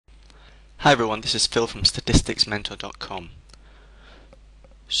Hi everyone, this is Phil from statisticsmentor.com.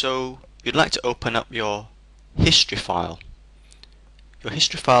 So you'd like to open up your history file. Your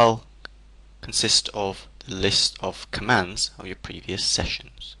history file consists of the list of commands of your previous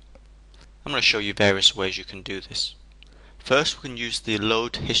sessions. I'm going to show you various ways you can do this. First, we can use the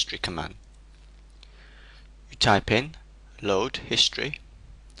load history command. You type in load history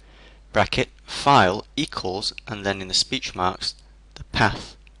bracket file equals, and then in the speech marks the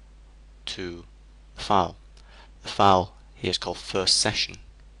path to the file. The file here is called first session.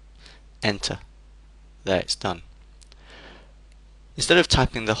 Enter. There, it's done. Instead of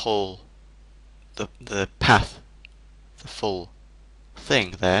typing the whole the path, the full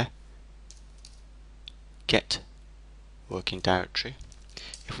thing there, get working directory.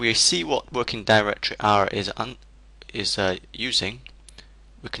 If we see what working directory R is using,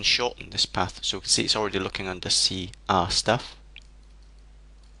 we can shorten this path, so we can see it's already looking under CR stuff.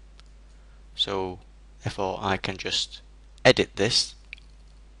 So therefore I can just edit this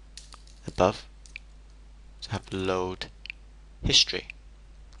above to have load history.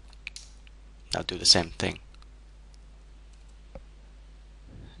 I'll do the same thing.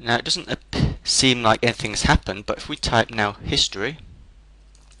 Now it doesn't seem like anything's happened, but if we type now history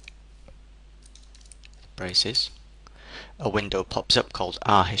braces, a window pops up called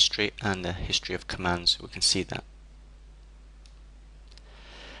RHistory and the history of commands. We can see that.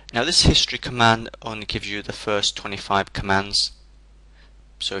 Now this history command only gives you the first 25 commands,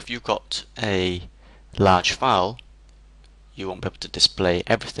 so if you've got a large file you won't be able to display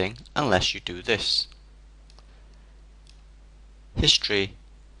everything unless you do this. History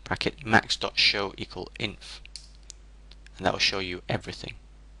bracket max.show equal inf, and that will show you everything.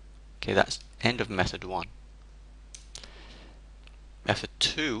 Okay, that's end of method 1. Method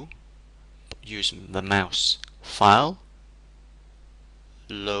 2, use the mouse file,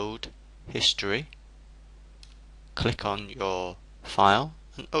 load history, click on your file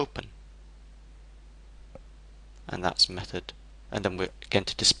and open. And that's method, and then we're again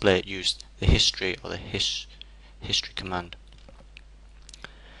to display it use the history or the history command.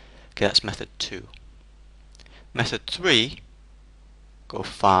 Okay, that's method 2. Method 3, go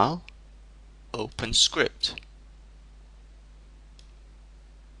file, open script,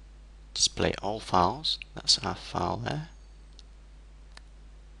 display all files, that's our file there,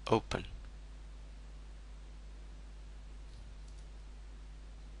 open.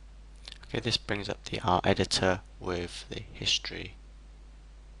 Okay, this brings up the R editor with the history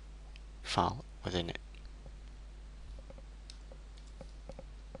file within it.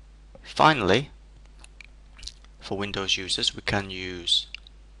 Finally, for Windows users, we can use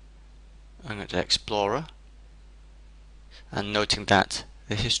the Explorer, and noting that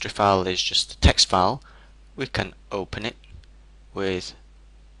the history file is just a text file, we can open it with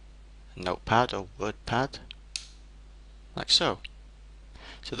a notepad or WordPad, like so.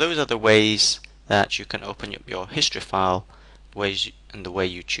 So those are the ways that you can open up your history file. And the way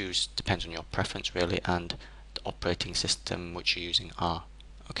you choose depends on your preference really, and the operating system which you're using are.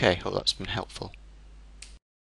 Okay, hope that's been helpful.